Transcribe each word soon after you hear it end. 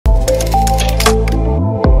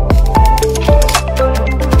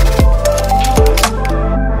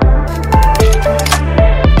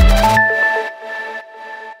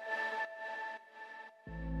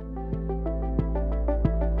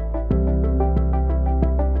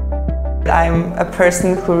I'm a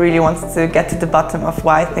person who really wants to get to the bottom of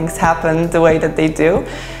why things happen the way that they do.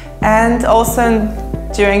 And also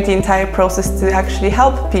during the entire process to actually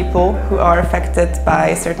help people who are affected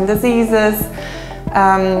by certain diseases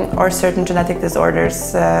or certain genetic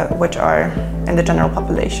disorders which are in the general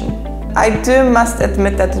population. I must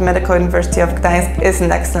admit that the Medical University of Gdańsk is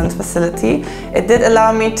an excellent facility. It did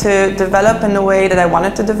allow me to develop in the way that I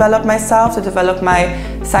wanted to develop myself, to develop my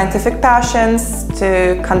scientific passions,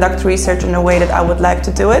 to conduct research in a way that I would like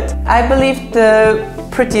to do it. I believe the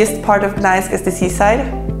prettiest part of Gdańsk is the seaside.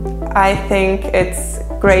 I think it's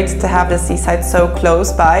great to have the seaside so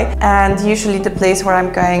close by, and usually the place where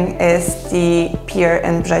I'm going is the pier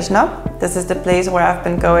in Brzeźno. This is the place where I've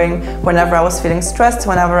been going whenever I was feeling stressed,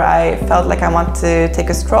 whenever I felt like I want to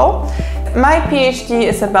take a stroll. My PhD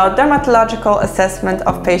is about dermatological assessment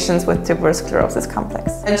of patients with tuberous sclerosis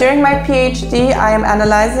complex. During my PhD, I am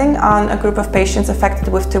analyzing on a group of patients affected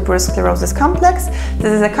with tuberous sclerosis complex.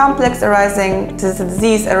 This is a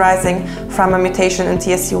disease arising from a mutation in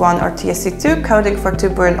TSC1 or TSC2, coding for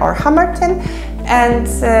tuberin or hamartin. And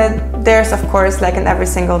there's, of course, like in every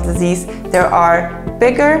single disease, there are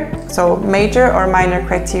bigger, so major or minor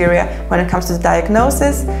criteria when it comes to the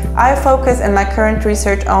diagnosis. I focus in my current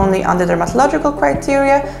research only on the dermatological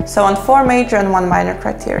criteria, so on 4 major and 1 minor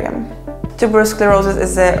criterion. Tuberous sclerosis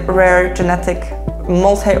is a rare genetic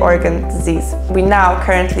multi-organ disease. We now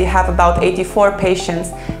currently have about 84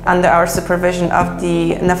 patients under our supervision of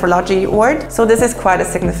the nephrology ward, so this is quite a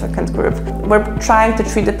significant group. We're trying to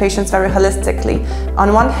treat the patients very holistically.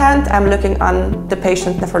 On one hand, I'm looking on the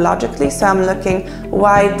patient nephrologically, so I'm looking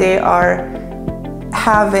why they are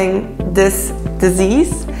having this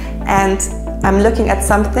disease, and I'm looking at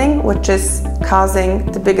something which is causing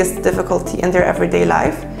the biggest difficulty in their everyday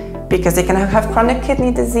life, because they can have chronic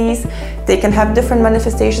kidney disease, they can have different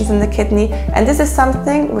manifestations in the kidney, and this is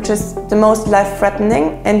something which is the most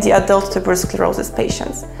life-threatening in the adult tuberous sclerosis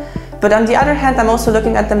patients. But on the other hand, I'm also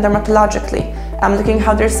looking at them dermatologically. I'm looking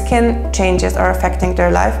how their skin changes are affecting their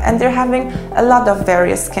life, and they're having a lot of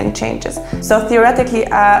various skin changes. So theoretically,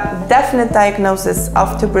 a definite diagnosis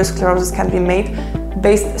of tuberous sclerosis can be made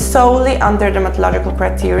based solely on their dermatological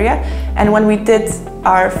criteria. And when we did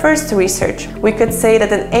our first research, we could say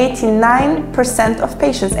that in 89% of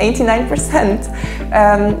patients,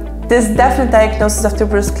 89%, this definite diagnosis of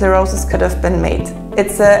tuberous sclerosis could have been made.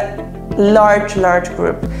 It's a large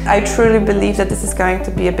group. I truly believe that this is going to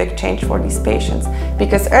be a big change for these patients,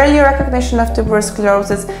 because earlier recognition of tuberous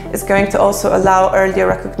sclerosis is going to also allow earlier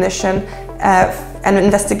recognition and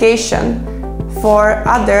investigation for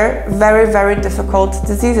other very difficult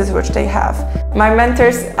diseases which they have. My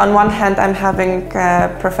mentors, on one hand, I'm having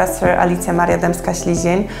Professor Ewa Maria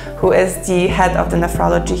Sokolewicz, who is the head of the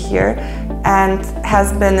nephrology here and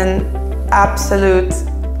has been an absolute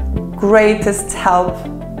greatest help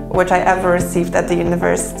which I ever received at the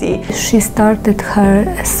university. She started her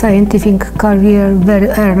scientific career very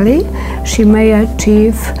early. She may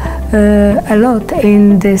achieve a lot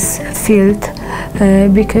in this field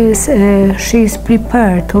because she is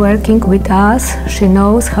prepared working with us. She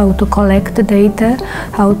knows how to collect data,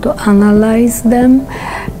 how to analyze them,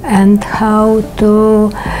 and how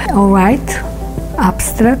to write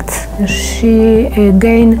abstracts. She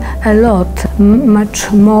gained a lot,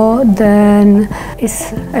 much more than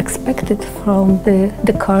is expected from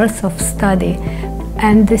the course of study.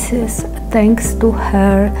 And this is thanks to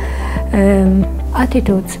her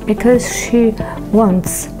attitudes, because she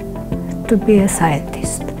wants to be a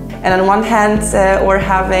scientist. And on one hand, we're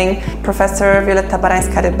having Professor Violetta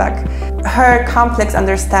Barańska-Rybak. Her complex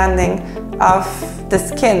understanding of the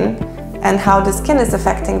skin and how the skin is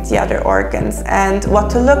affecting the other organs, and what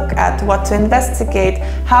to look at, what to investigate,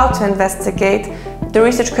 how to investigate. The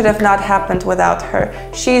research could have not happened without her.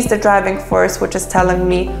 She's the driving force which is telling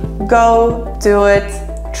me, go, do it,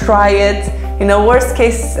 try it. You know, worst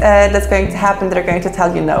case that's going to happen, they're going to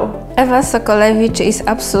tell you no. Ewa Sokolewicz is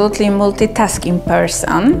absolutely multitasking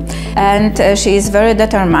person, and she is very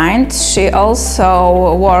determined. She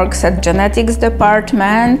also works at genetics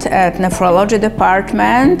department, at nephrology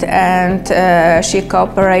department, and she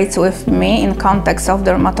cooperates with me in context of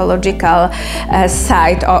dermatological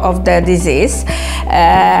side of the disease.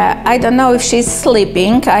 I don't know if she's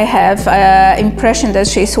sleeping. I have impression that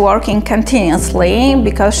she's working continuously,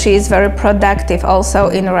 because she is very productive also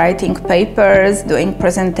in writing papers, doing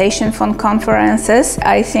presentations on conferences.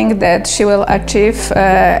 I think that she will achieve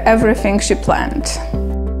everything she planned.